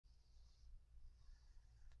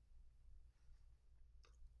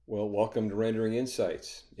Well, welcome to Rendering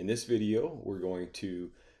Insights. In this video, we're going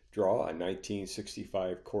to draw a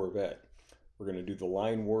 1965 Corvette. We're going to do the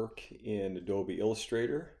line work in Adobe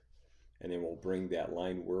Illustrator, and then we'll bring that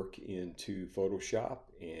line work into Photoshop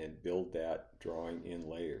and build that drawing in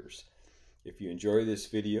layers. If you enjoy this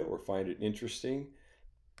video or find it interesting,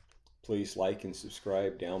 please like and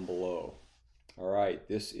subscribe down below. All right,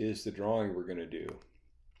 this is the drawing we're going to do.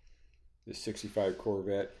 This 65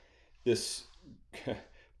 Corvette. This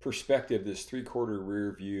perspective, this 3/4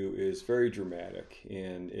 rear view, is very dramatic,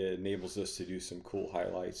 and it enables us to do some cool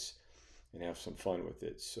highlights and have some fun with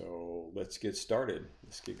it. So let's get started.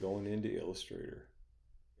 Let's get going into Illustrator.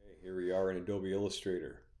 Okay, here we are in Adobe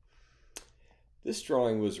Illustrator. This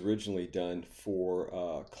drawing was originally done for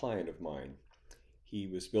a client of mine. He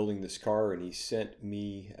was building this car and he sent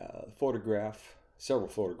me several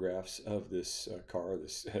photographs of this car,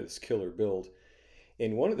 this killer build.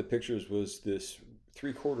 And one of the pictures was this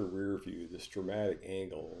 3/4 rear view, this dramatic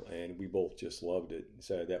angle, and we both just loved it and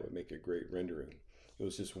decided that would make a great rendering. It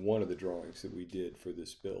was just one of the drawings that we did for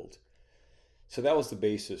this build. So that was the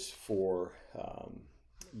basis for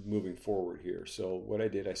moving forward here. So what I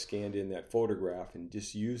did, I scanned in that photograph and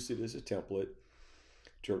just used it as a template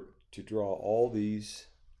to draw all these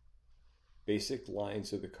basic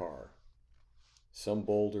lines of the car. Some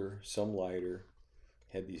bolder, some lighter.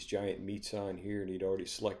 Had these giant meats on here, and he'd already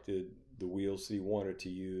selected the wheels that he wanted to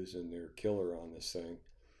use, and they're killer on this thing.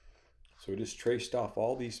 So we just traced off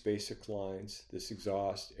all these basic lines, this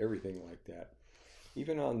exhaust, everything like that.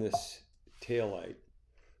 Even on this taillight,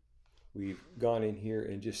 we've gone in here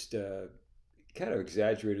and just kind of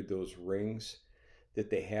exaggerated those rings that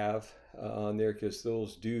they have on there, because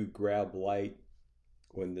those do grab light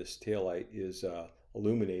when this taillight is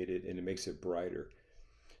illuminated, and it makes it brighter.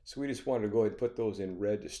 So we just wanted to go ahead and put those in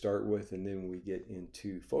red to start with, and then when we get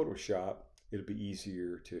into Photoshop, it'll be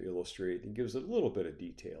easier to illustrate and gives a little bit of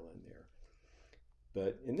detail in there.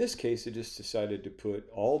 But in this case, I just decided to put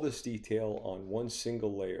all this detail on one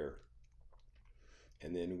single layer,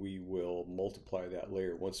 and then we will multiply that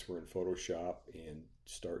layer once we're in Photoshop and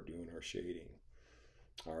start doing our shading.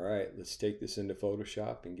 All right, let's take this into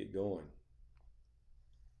Photoshop and get going.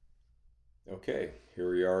 Okay, here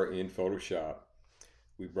we are in Photoshop.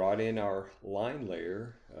 We brought in our line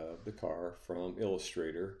layer of the car from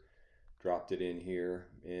Illustrator, dropped it in here,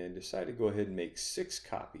 and decided to go ahead and make 6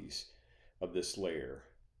 copies of this layer.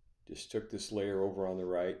 Just took this layer over on the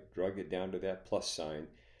right, drug it down to that plus sign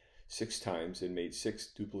 6 times, and made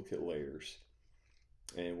 6 duplicate layers.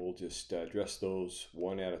 And we'll just dress those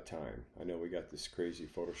one at a time. I know we got this crazy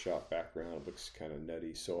Photoshop background. It looks kind of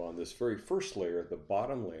nutty. So on this very first layer, the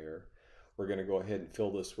bottom layer, we're going to go ahead and fill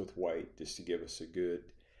this with white just to give us a good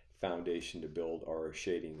foundation to build our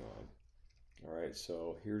shading on. All right,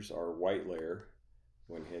 so here's our white layer.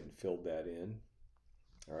 Went ahead and filled that in.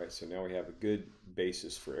 All right, so now we have a good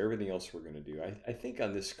basis for everything else we're going to do. I think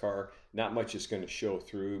on this car, not much is going to show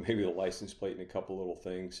through. Maybe the license plate and a couple little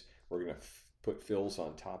things. We're going to put fills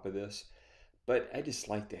on top of this. But I just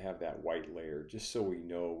like to have that white layer just so we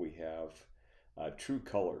know we have true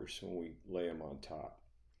colors when we lay them on top.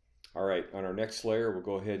 All right, on our next layer, we'll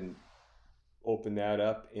go ahead and open that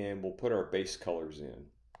up, and we'll put our base colors in.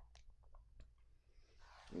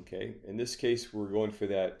 Okay, in this case, we're going for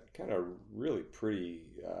that kind of really pretty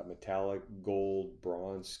metallic gold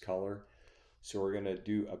bronze color. So we're going to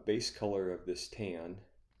do a base color of this tan.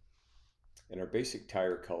 And our basic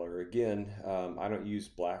tire color, again, I don't use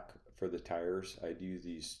black for the tires. I do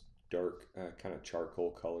these dark kind of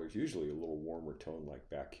charcoal colors, usually a little warmer tone like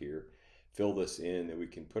back here. Fill this in, and we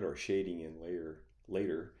can put our shading in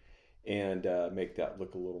later and make that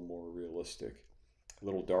look a little more realistic. A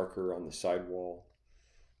little darker on the sidewall.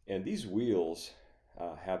 And these wheels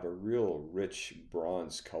have a real rich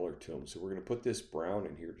bronze color to them. So we're going to put this brown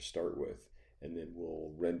in here to start with, and then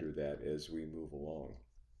we'll render that as we move along.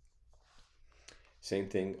 Same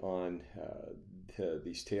thing on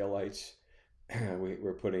these taillights.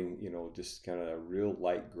 We're putting, just kind of real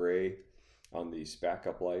light gray on these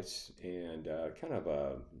backup lights, and kind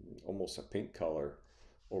of almost a pink color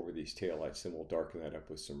over these taillights. Then we'll darken that up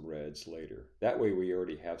with some reds later. That way we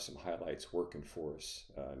already have some highlights working for us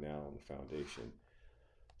now on the foundation.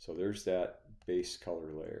 So there's that base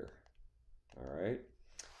color layer. All right.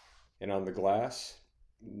 And on the glass,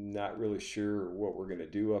 not really sure what we're going to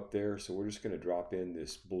do up there, so we're just going to drop in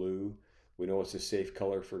this blue. We know it's a safe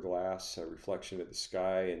color for glass, a reflection of the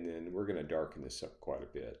sky, and then we're going to darken this up quite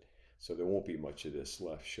a bit. So there won't be much of this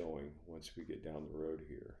left showing once we get down the road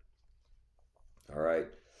here. All right,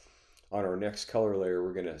 on our next color layer,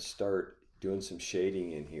 we're going to start doing some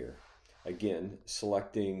shading in here. Again,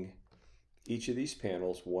 selecting each of these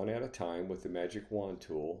panels one at a time with the magic wand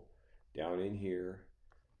tool down in here,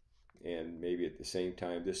 and maybe at the same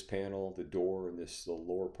time this panel, the door, and the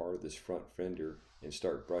lower part of this front fender, and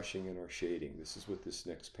start brushing in our shading. This is what this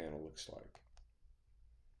next panel looks like.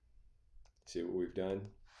 See what we've done?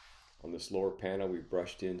 On this lower panel, we've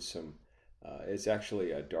brushed in some, it's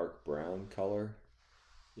actually a dark brown color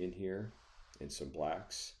in here, and some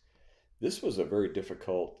blacks. This was a very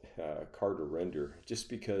difficult car to render, just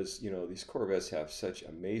because, you know, these Corvettes have such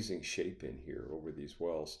amazing shape in here over these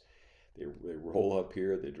wells. They roll up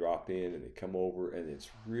here, they drop in, and they come over, and it's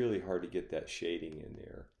really hard to get that shading in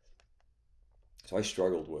there. So I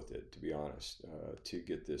struggled with it, to be honest, to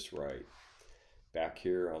get this right. Back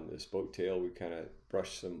here on this boat tail, we kind of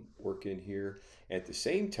brushed some work in here. At the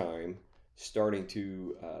same time, starting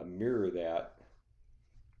to mirror that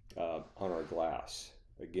on our glass.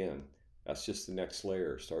 Again, that's just the next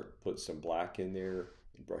layer. Start put some black in there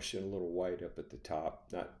and brush in a little white up at the top.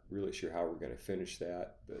 Not really sure how we're going to finish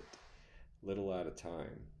that, but little at a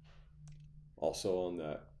time. Also on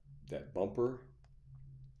that bumper,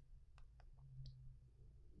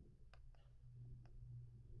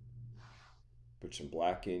 put some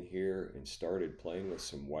black in here and started playing with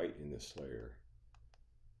some white in this layer.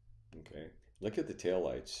 Okay, look at the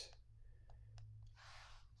taillights.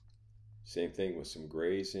 Same thing with some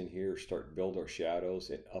grays in here. Start to build our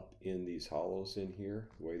shadows and up in these hollows in here,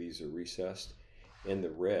 the way these are recessed. And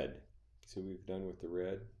the red, see what we've done with the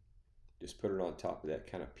red? Just put it on top of that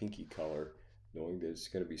kind of pinky color, knowing that it's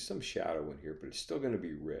going to be some shadow in here, but it's still going to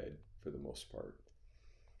be red for the most part.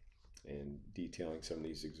 And detailing some of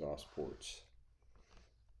these exhaust ports.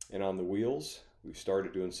 And on the wheels, we've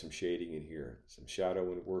started doing some shading in here. Some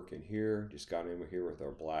shadow and work in here. Just got in here with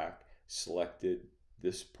our black, selected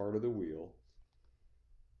this part of the wheel,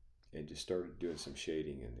 and just started doing some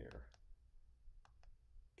shading in there.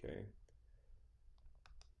 Okay.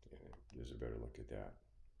 There's a better look at that.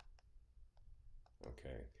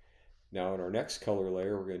 Okay. Now in our next color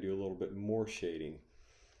layer, we're going to do a little bit more shading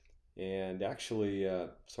and actually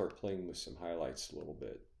start playing with some highlights a little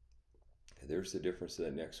bit. There's the difference to the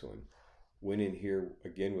next one. Went in here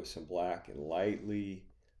again with some black and lightly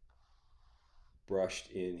brushed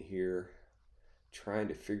in here, trying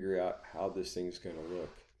to figure out how this thing's going to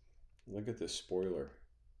look. Look at this spoiler.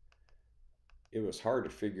 It was hard to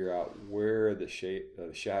figure out where the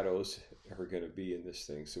shadows are going to be in this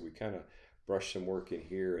thing. So we kind of brushed some work in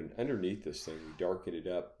here, and underneath this thing we darkened it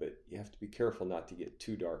up, but you have to be careful not to get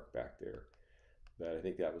too dark back there. But I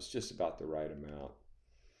think that was just about the right amount.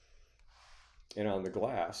 And on the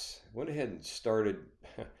glass, went ahead and started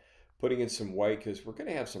putting in some white, because we're going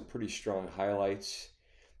to have some pretty strong highlights.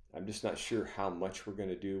 I'm just not sure how much we're going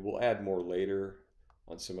to do. We'll add more later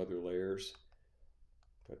on some other layers,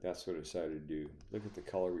 but that's what I decided to do. Look at the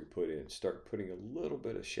color we put in. Start putting a little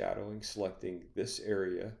bit of shadowing, selecting this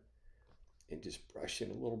area, and just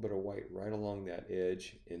brushing a little bit of white right along that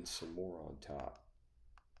edge and some more on top.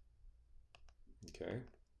 Okay.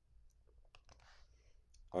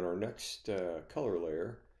 On our next color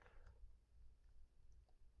layer,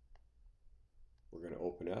 we're going to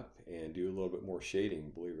open up and do a little bit more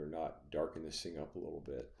shading, believe it or not, darken this thing up a little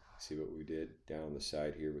bit. See what we did down the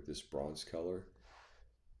side here with this bronze color?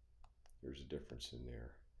 There's a difference in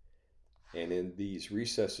there. And in these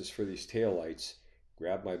recesses for these taillights,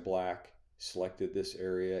 grabbed my black, selected this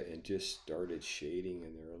area, and just started shading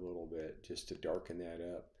in there a little bit just to darken that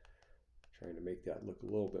up, trying to make that look a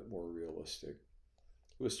little bit more realistic.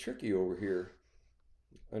 It was tricky over here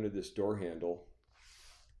under this door handle.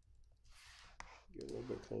 Get a little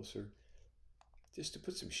bit closer, just to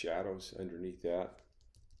put some shadows underneath that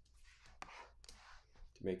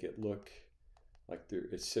to make it look like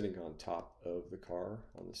it's sitting on top of the car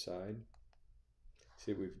on the side.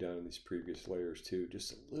 See what we've done in these previous layers too,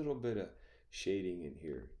 just a little bit of shading in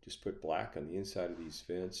here. Just put black on the inside of these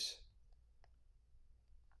vents.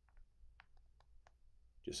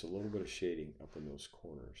 Just a little bit of shading up in those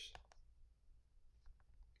corners.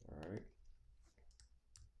 All right.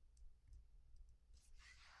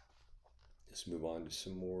 Let's move on to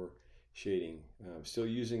some more shading. Still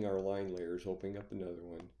using our line layers, opening up another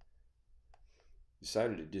one.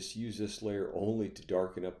 Decided to just use this layer only to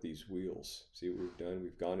darken up these wheels. See what we've done?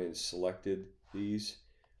 We've gone in and selected these.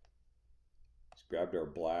 Just grabbed our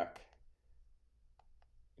black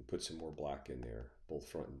and put some more black in there, both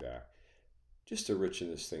front and back. Just to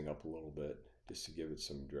richen this thing up a little bit, just to give it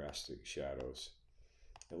some drastic shadows.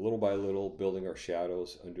 And little by little, building our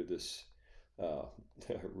shadows under this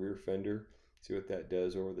rear fender. See what that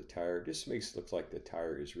does over the tire? Just makes it look like the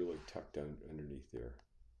tire is really tucked underneath there.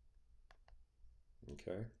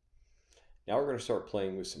 Okay. Now we're going to start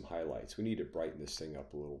playing with some highlights. We need to brighten this thing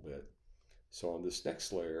up a little bit. So on this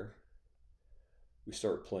next layer, we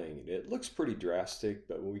start playing. It looks pretty drastic,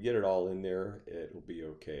 but when we get it all in there, it will be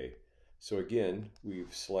okay. So again,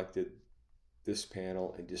 we've selected this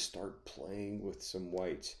panel and just start playing with some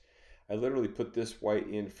whites. I literally put this white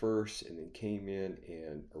in first and then came in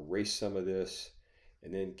and erased some of this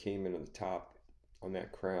and then came in on the top on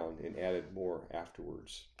that crown and added more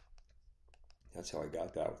afterwards. That's how I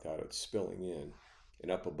got that without it spilling in.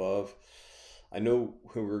 And up above, I know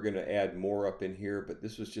we were going to add more up in here, but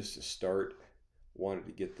this was just a start. Wanted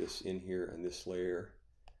to get this in here in this layer.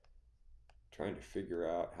 Trying to figure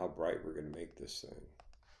out how bright we're going to make this thing.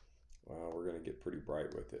 Well, we're going to get pretty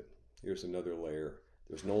bright with it. Here's another layer.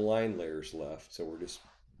 There's no line layers left, so we're just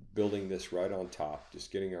building this right on top.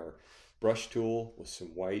 Just getting our brush tool with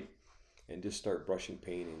some white and just start brushing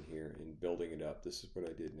paint in here and building it up. This is what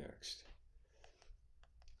I did next.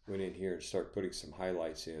 Went in here and start putting some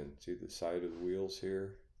highlights in. See the side of the wheels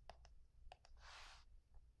here?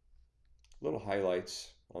 Little highlights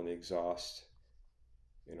on the exhaust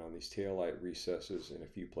and on these taillight recesses and a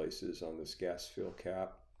few places on this gas fill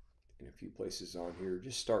cap and a few places on here.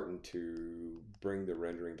 Just starting to bring the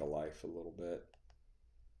rendering to life a little bit.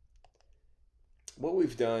 What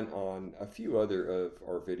we've done on a few other of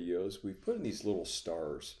our videos, we've put in these little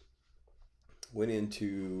stars. Went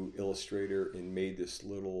into Illustrator and made this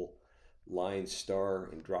little line star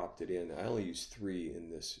and dropped it in. I only used 3 in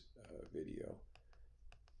this video.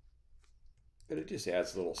 But it just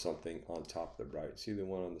adds a little something on top of the bright. See the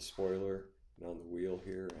one on the spoiler and on the wheel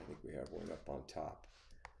here? I think we have one up on top.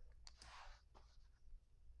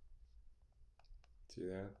 See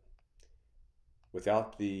that?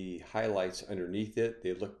 Without the highlights underneath it,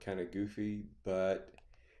 they look kind of goofy, but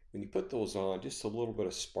when you put those on, just a little bit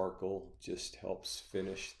of sparkle just helps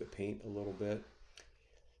finish the paint a little bit.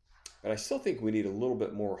 But I still think we need a little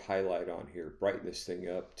bit more highlight on here, brighten this thing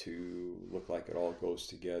up to look like it all goes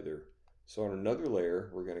together. So on another layer,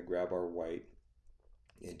 we're going to grab our white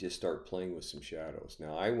and just start playing with some shadows.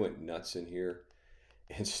 Now I went nuts in here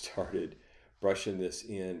and started brushing this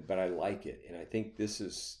in, but I like it. And I think this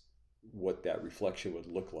is what that reflection would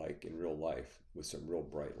look like in real life with some real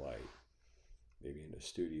bright light. Maybe in a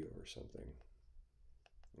studio or something.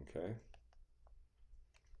 Okay.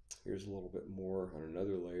 Here's a little bit more on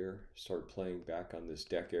another layer. Start playing back on this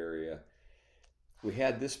deck area. We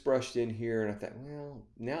had this brushed in here and I thought, well,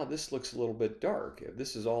 now this looks a little bit dark. If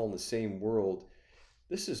this is all in the same world,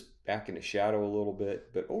 this is back in the shadow a little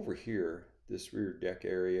bit, but over here, this rear deck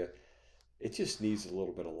area, it just needs a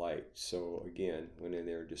little bit of light. So again, went in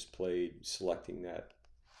there, just played, selecting that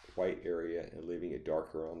white area and leaving it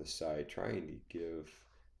darker on the side, trying to give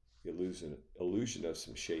the illusion of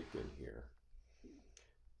some shape in here.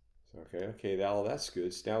 So, okay, now that's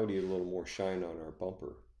good. So now we need a little more shine on our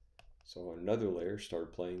bumper. So on another layer,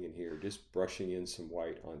 start playing in here, just brushing in some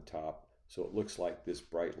white on top so it looks like this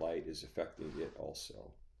bright light is affecting it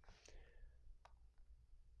also.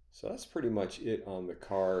 So that's pretty much it on the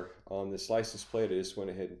car. On this license plate, I just went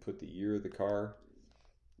ahead and put the year of the car.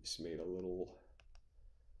 Just made a little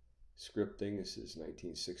scripting. This is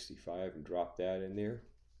 1965 and dropped that in there.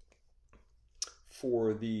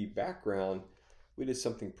 For the background, we did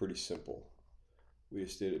something pretty simple. We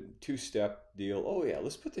just did a 2-step deal. Oh yeah,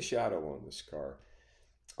 let's put the shadow on this car.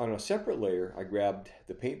 On a separate layer, I grabbed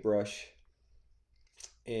the paintbrush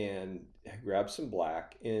and grabbed some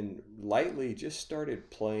black and lightly just started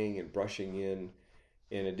playing and brushing in,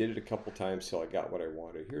 and I did it a couple times till I got what I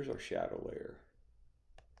wanted. Here's our shadow layer.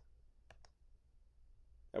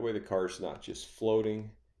 That way the car's not just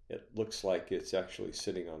floating, it looks like it's actually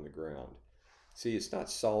sitting on the ground. See, it's not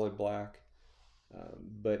solid black,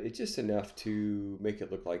 but it's just enough to make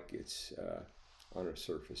it look like it's on a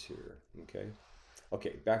surface here.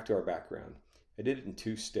 Okay, back to our background. I did it in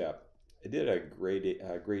 2-step. I did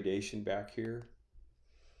a gradation back here.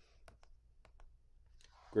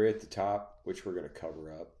 Gray at the top, which we're going to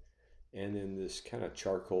cover up. And then this kind of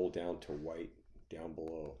charcoal down to white down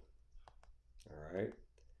below. All right.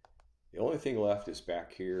 The only thing left is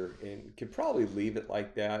back here, and could probably leave it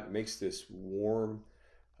like that. It makes this warm,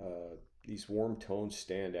 these warm tones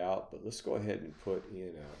stand out, but let's go ahead and put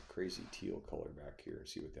in a crazy teal color back here and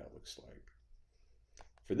see what that looks like.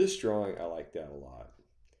 For this drawing, I like that a lot.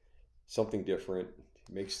 Something different,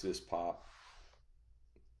 makes this pop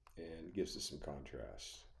and gives us some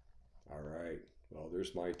contrast. All right, well,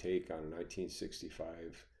 there's my take on a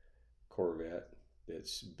 1965 Corvette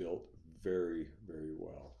that's built very, very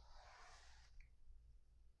well.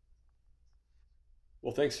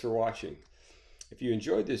 Well, thanks for watching. If you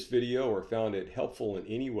enjoyed this video or found it helpful in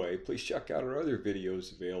any way, please check out our other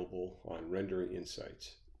videos available on Rendering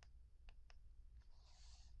Insights.